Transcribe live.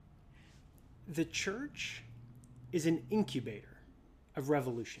The church is an incubator of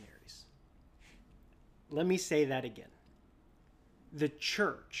revolutionaries. Let me say that again. The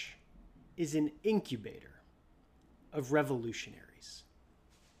church is an incubator of revolutionaries.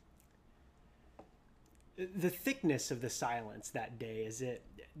 The thickness of the silence that day as it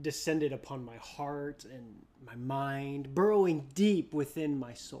descended upon my heart and my mind, burrowing deep within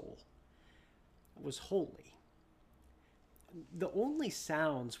my soul, was holy. The only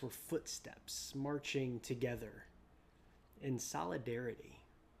sounds were footsteps marching together in solidarity.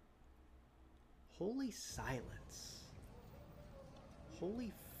 Holy silence.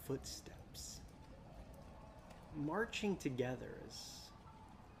 Holy footsteps. Marching together as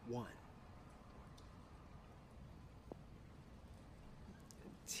one.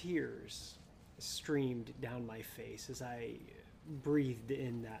 Tears streamed down my face as I breathed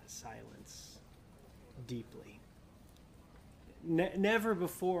in that silence deeply. Never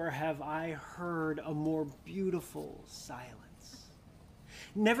before have I heard a more beautiful silence.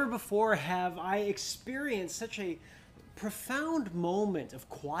 Never before have I experienced such a profound moment of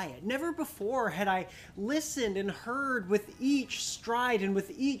quiet. Never before had I listened and heard with each stride and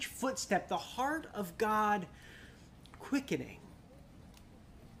with each footstep the heart of God quickening,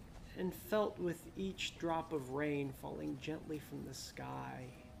 and felt with each drop of rain falling gently from the sky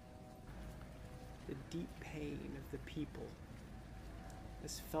the deep pain of the people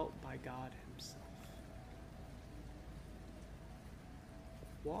as felt by God himself.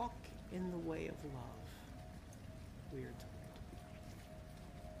 Walk in the way of love, we are told.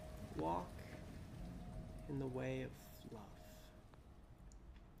 Walk in the way of love.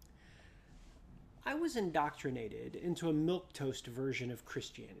 I was indoctrinated into a milquetoast version of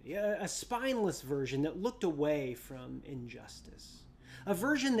Christianity, a spineless version that looked away from injustice. A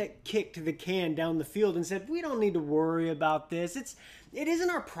version that kicked the can down the field and said, we don't need to worry about this. It isn't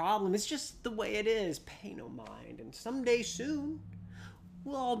our problem. It's just the way it is. Pay no mind. And someday soon,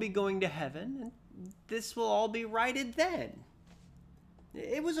 we'll all be going to heaven, and this will all be righted then.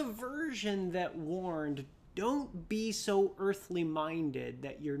 It was a version that warned, don't be so earthly minded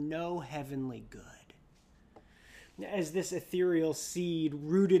that you're no heavenly good. As this ethereal seed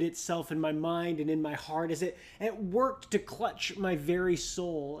rooted itself in my mind and in my heart, as it worked to clutch my very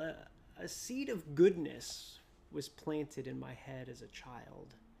soul, a seed of goodness was planted in my head as a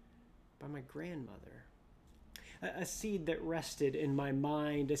child by my grandmother. A seed that rested in my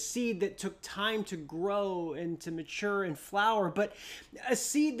mind, a seed that took time to grow and to mature and flower, but a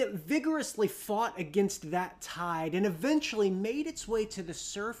seed that vigorously fought against that tide and eventually made its way to the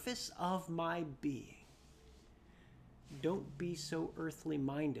surface of my being. Don't be so earthly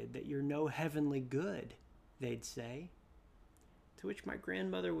minded that you're no heavenly good, they'd say. To which my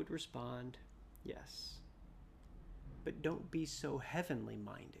grandmother would respond, yes. But don't be so heavenly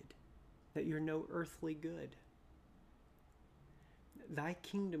minded that you're no earthly good. Thy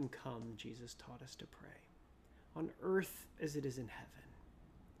kingdom come, Jesus taught us to pray, on earth as it is in heaven.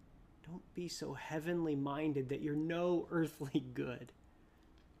 Don't be so heavenly minded that you're no earthly good.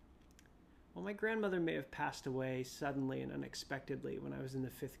 While my grandmother may have passed away suddenly and unexpectedly when I was in the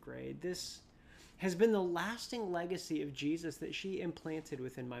 5th grade, this has been the lasting legacy of Jesus that she implanted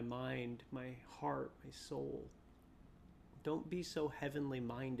within my mind, my heart, my soul. Don't be so heavenly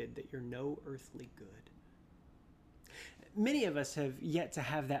minded that you're no earthly good. Many of us have yet to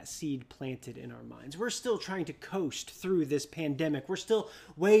have that seed planted in our minds. We're still trying to coast through this pandemic. We're still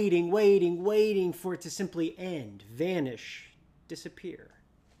waiting for it to simply end, vanish, disappear.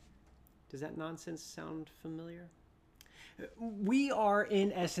 Does that nonsense sound familiar? We are,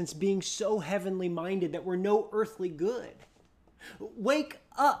 in essence, being so heavenly minded that we're no earthly good. Wake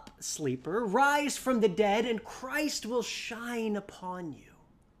up, sleeper, rise from the dead, and Christ will shine upon you.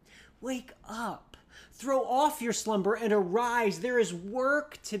 Wake up, throw off your slumber, and arise. There is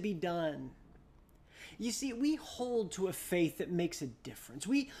work to be done. You see, we hold to a faith that makes a difference.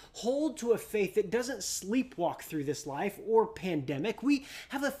 We hold to a faith that doesn't sleepwalk through this life or pandemic. We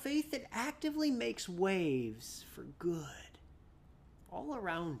have a faith that actively makes waves for good all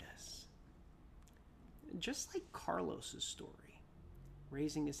around us. Just like Carlos's story,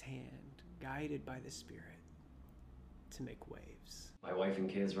 raising his hand, guided by the Spirit to make waves. My wife and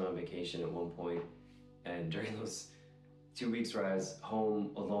kids were on vacation at one point, and during those 2 weeks where I was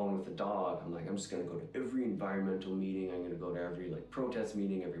home alone with the dog, I'm like, I'm just gonna go to every environmental meeting, I'm gonna go to every protest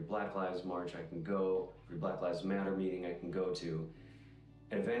meeting, every Black Lives March I can go, every Black Lives Matter meeting I can go to.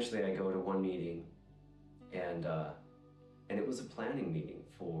 And eventually I go to one meeting, and it was a planning meeting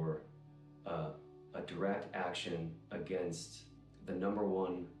for a direct action against the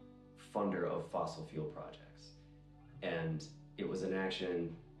 #1 funder of fossil fuel projects. And it was an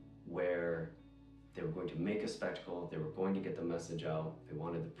action where They were going to make a spectacle. They were going to get the message out. They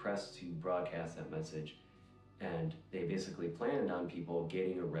wanted the press to broadcast that message. And they basically planned on people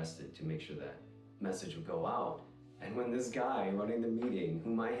getting arrested to make sure that message would go out. And when this guy running the meeting,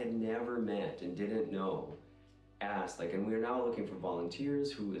 whom I had never met and didn't know, asked, like, and we're now looking for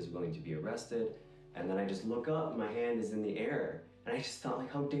volunteers, who is willing to be arrested? And then I just look up, my hand is in the air. And I just thought,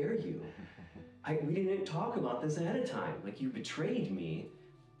 like, how dare you? We didn't talk about this ahead of time. Like, you betrayed me.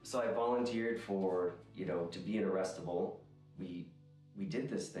 So I volunteered for, to be an arrestable. We did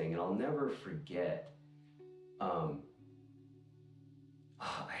this thing, and I'll never forget. I'm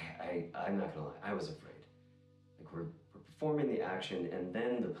not gonna lie, I was afraid. Like, we're performing the action, and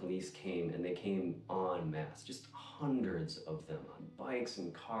then the police came, and they came en masse, just hundreds of them on bikes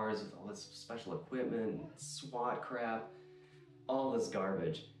and cars with all this special equipment, and SWAT crap, all this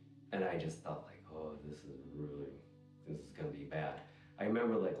garbage. And I just thought, like, oh, this is gonna be bad. I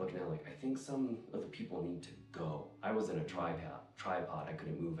remember, like, looking at, like, I think some of the people need to go. I was in a tripod, I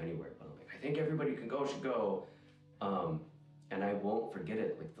couldn't move anywhere, but I'm like, I think everybody should go. And I won't forget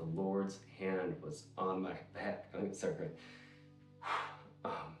it, like, the Lord's hand was on my back. I'm sorry.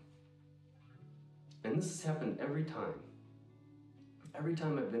 And this has happened every time. Every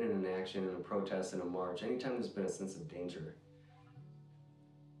time I've been in an action, in a protest, in a march, anytime there's been a sense of danger,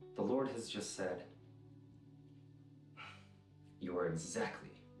 the Lord has just said, you are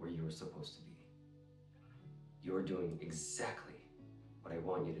exactly where you were supposed to be. You are doing exactly what I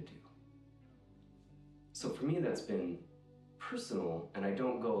want you to do. So for me, that's been personal, and I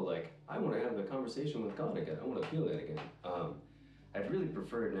don't go like, I want to have a conversation with God again. I want to feel that again. I'd really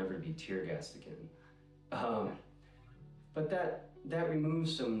prefer never to be tear gassed again. But that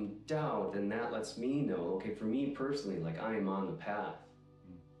removes some doubt, and that lets me know, okay, for me personally, like, I am on the path.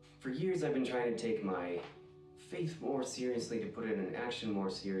 For years, I've been trying to take my faith more seriously, to put it in action more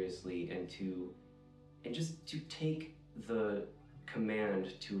seriously, and just to take the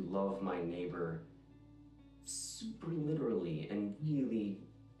command to love my neighbor super literally and really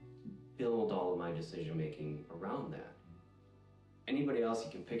build all of my decision making around that. Anybody else,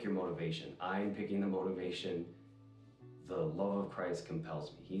 you can pick your motivation. I'm picking the motivation. The love of Christ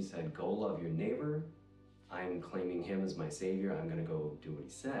compels me. He said, go love your neighbor. I'm claiming him as my savior. I'm gonna go do what he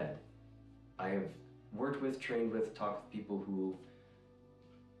said. I have worked with, trained with, talked with people who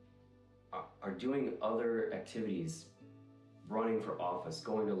are doing other activities, running for office,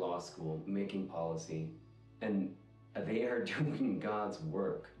 going to law school, making policy, and they are doing God's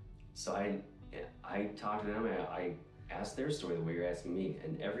work. So I talked to them, I asked their story the way you're asking me,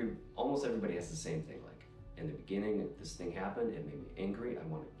 and almost everybody has the same thing. Like, in the beginning, this thing happened, it made me angry, I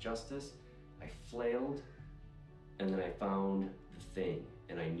wanted justice, I flailed, and then I found the thing,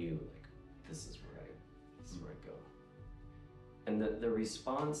 and I knew, like, this is where I go. And the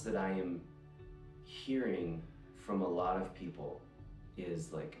response that I am hearing from a lot of people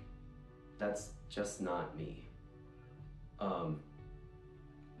is like, that's just not me.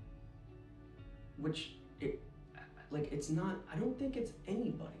 It's not, I don't think it's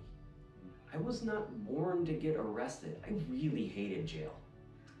anybody. I was not born to get arrested. I really hated jail.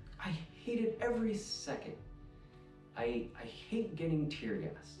 I hated every second. I hate getting tear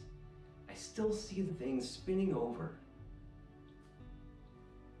gassed. I still see the things spinning over.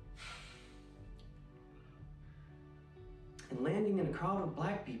 And landing in a crowd of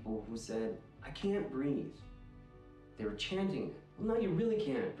black people who said, I can't breathe. They were chanting, well, now you really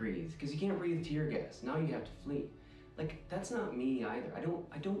can't breathe because you can't breathe tear gas. Now you have to flee. Like, that's not me either. I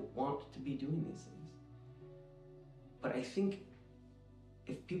don't want to be doing these things. But I think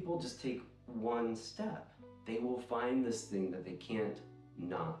if people just take one step, they will find this thing that they can't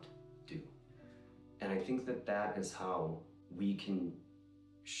not do. And I think that is how we can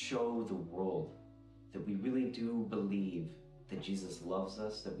show the world that we really do believe that Jesus loves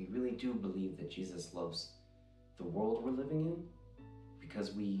us, that we really do believe that Jesus loves the world we're living in,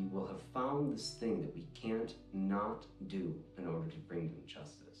 because we will have found this thing that we can't not do in order to bring them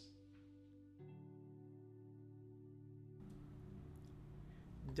justice.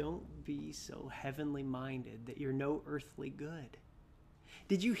 Don't be so heavenly minded that you're no earthly good.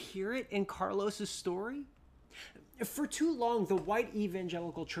 Did you hear it in Carlos's story? For too long, the white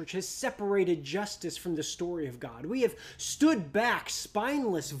evangelical church has separated justice from the story of God. We have stood back,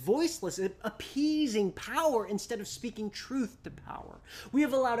 spineless, voiceless, appeasing power instead of speaking truth to power. We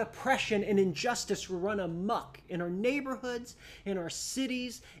have allowed oppression and injustice to run amok in our neighborhoods, in our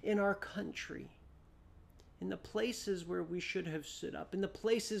cities, in our country. In the places where we should have stood up, in the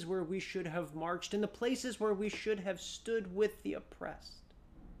places where we should have marched, in the places where we should have stood with the oppressed.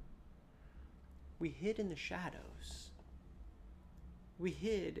 We hid in the shadows. We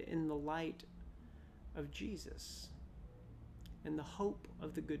hid in the light of Jesus and the hope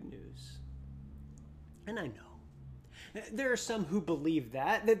of the good news. And I know there are some who believe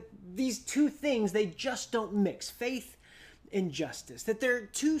that these two things, they just don't mix, faith and justice, that they're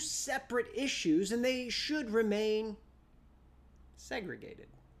two separate issues and they should remain segregated.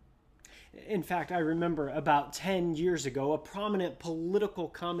 In fact, I remember about 10 years ago, a prominent political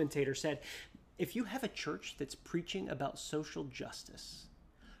commentator said, if you have a church that's preaching about social justice,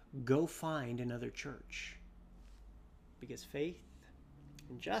 go find another church. Because faith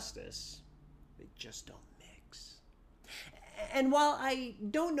and justice, they just don't mix. And while I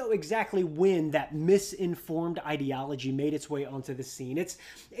don't know exactly when that misinformed ideology made its way onto the scene,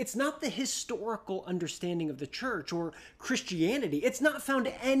 it's not the historical understanding of the church or Christianity. It's not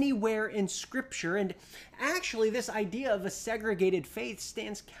found anywhere in Scripture. And actually, this idea of a segregated faith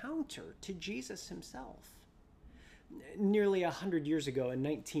stands counter to Jesus himself. Nearly 100 years ago, in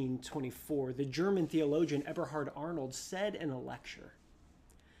 1924, the German theologian Eberhard Arnold said in a lecture,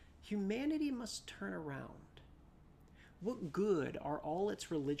 "Humanity must turn around. What good are all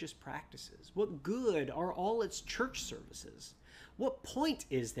its religious practices? What good are all its church services? What point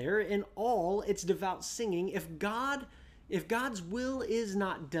is there in all its devout singing if God's will is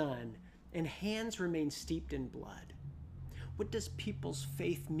not done and hands remain steeped in blood? What does people's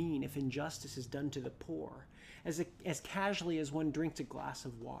faith mean if injustice is done to the poor, as casually as one drinks a glass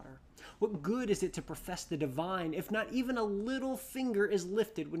of water? What good is it to profess the divine if not even a little finger is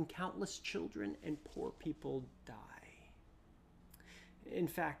lifted when countless children and poor people die?" In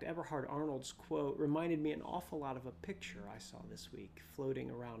fact, Eberhard Arnold's quote reminded me an awful lot of a picture I saw this week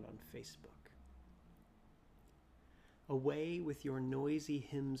floating around on Facebook. "Away with your noisy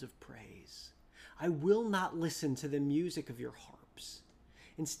hymns of praise. I will not listen to the music of your harps.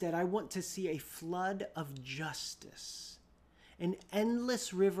 Instead, I want to see a flood of justice, an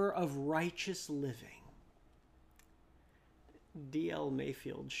endless river of righteous living." D.L.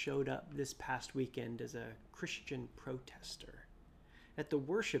 Mayfield showed up this past weekend as a Christian protester at the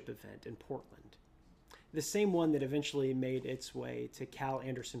worship event in Portland, the same one that eventually made its way to Cal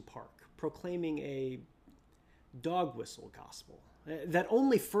Anderson Park, proclaiming a dog whistle gospel that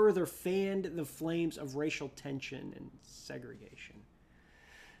only further fanned the flames of racial tension and segregation.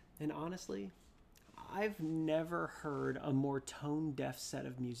 And honestly, I've never heard a more tone-deaf set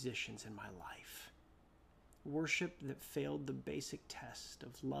of musicians in my life. Worship that failed the basic test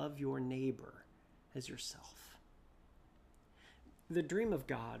of love your neighbor as yourself. "The dream of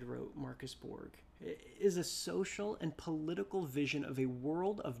God," wrote Marcus Borg, "is a social and political vision of a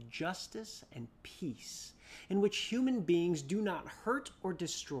world of justice and peace in which human beings do not hurt or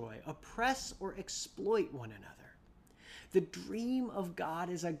destroy, oppress or exploit one another. The dream of God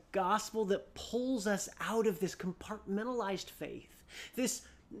is a gospel that pulls us out of this compartmentalized faith, this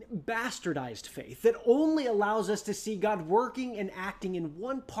bastardized faith that only allows us to see God working and acting in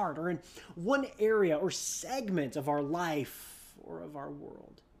one part or in one area or segment of our life or of our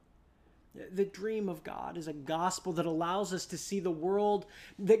world. The dream of God is a gospel that allows us to see the world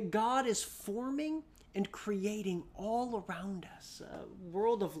that God is forming and creating all around us, a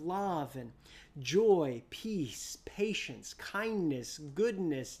world of love and joy, peace, patience, kindness,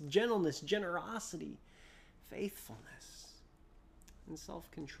 goodness, gentleness, generosity, faithfulness, and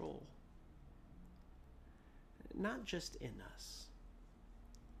self-control. Not just in us,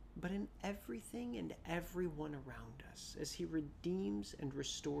 but in everything and everyone around us as he redeems and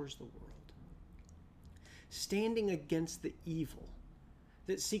restores the world, standing against the evil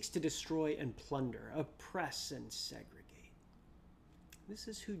that seeks to destroy and plunder, oppress and segregate. This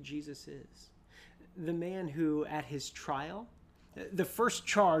is who Jesus is. The man who, at his trial, the first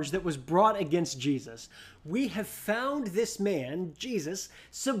charge that was brought against Jesus, we have found this man, Jesus,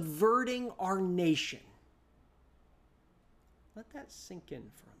 subverting our nation. Let that sink in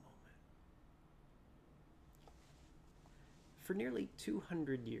for a moment. For nearly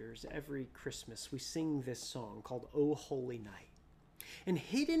 200 years, every Christmas, we sing this song called "O Holy Night." And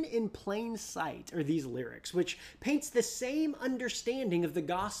hidden in plain sight are these lyrics, which paints the same understanding of the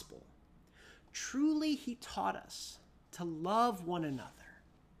gospel. Truly, he taught us to love one another.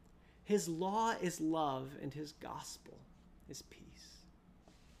 His law is love, and his gospel is peace.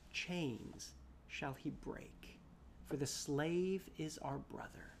 Chains shall he break, for the slave is our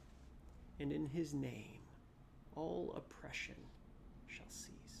brother, and in his name all oppression shall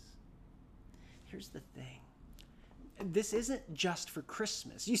cease. Here's the thing. this isn't just for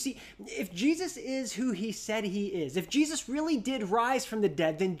Christmas. You see, if Jesus is who he said he is, if Jesus really did rise from the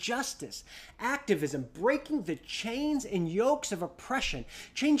dead, then justice, activism, breaking the chains and yokes of oppression,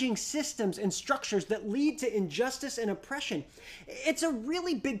 changing systems and structures that lead to injustice and oppression, it's a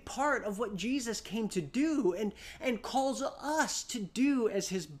really big part of what Jesus came to do and calls us to do as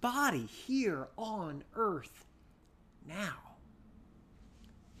his body here on earth now.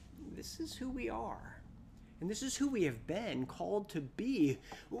 This is who we are. And this is who we have been called to be.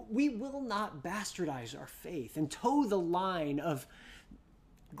 We will not bastardize our faith and toe the line of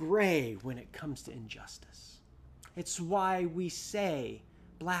gray when it comes to injustice. It's why we say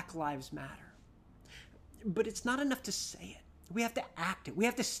Black Lives Matter. But it's not enough to say it. We have to act it. We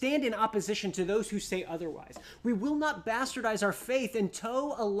have to stand in opposition to those who say otherwise. We will not bastardize our faith and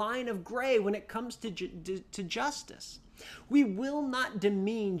toe a line of gray when it comes to justice. We will not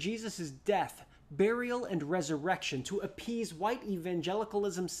demean Jesus' death, burial, and resurrection to appease white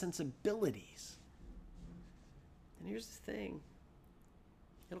evangelicalism's sensibilities. And here's the thing.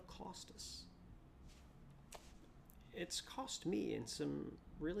 It'll cost us. It's cost me in some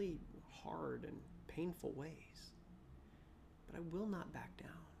really hard and painful ways. But I will not back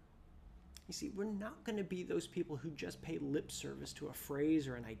down. You see, we're not going to be those people who just pay lip service to a phrase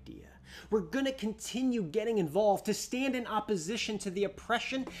or an idea. We're going to continue getting involved to stand in opposition to the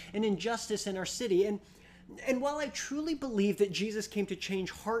oppression and injustice in our city. And while I truly believe that Jesus came to change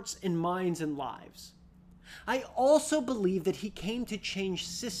hearts and minds and lives, I also believe that he came to change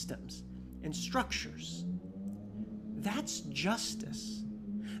systems and structures. That's justice.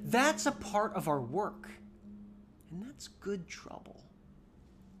 That's a part of our work. And that's good trouble.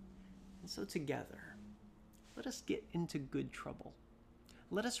 And so together, let us get into good trouble.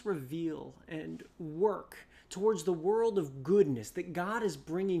 Let us reveal and work towards the world of goodness that God is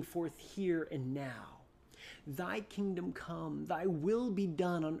bringing forth here and now. Thy kingdom come, thy will be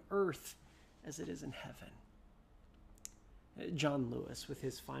done on earth as it is in heaven. John Lewis, with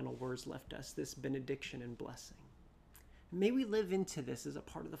his final words, left us this benediction and blessing. May we live into this as a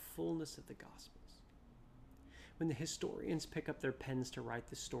part of the fullness of the Gospels. When the historians pick up their pens to write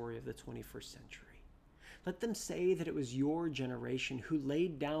the story of the 21st century, let them say that it was your generation who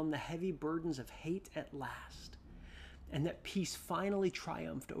laid down the heavy burdens of hate at last, and that peace finally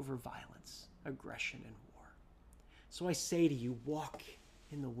triumphed over violence, aggression, and war. So I say to you, walk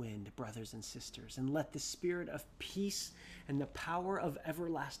in the wind, brothers and sisters, and let the spirit of peace and the power of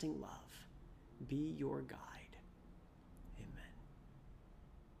everlasting love be your guide.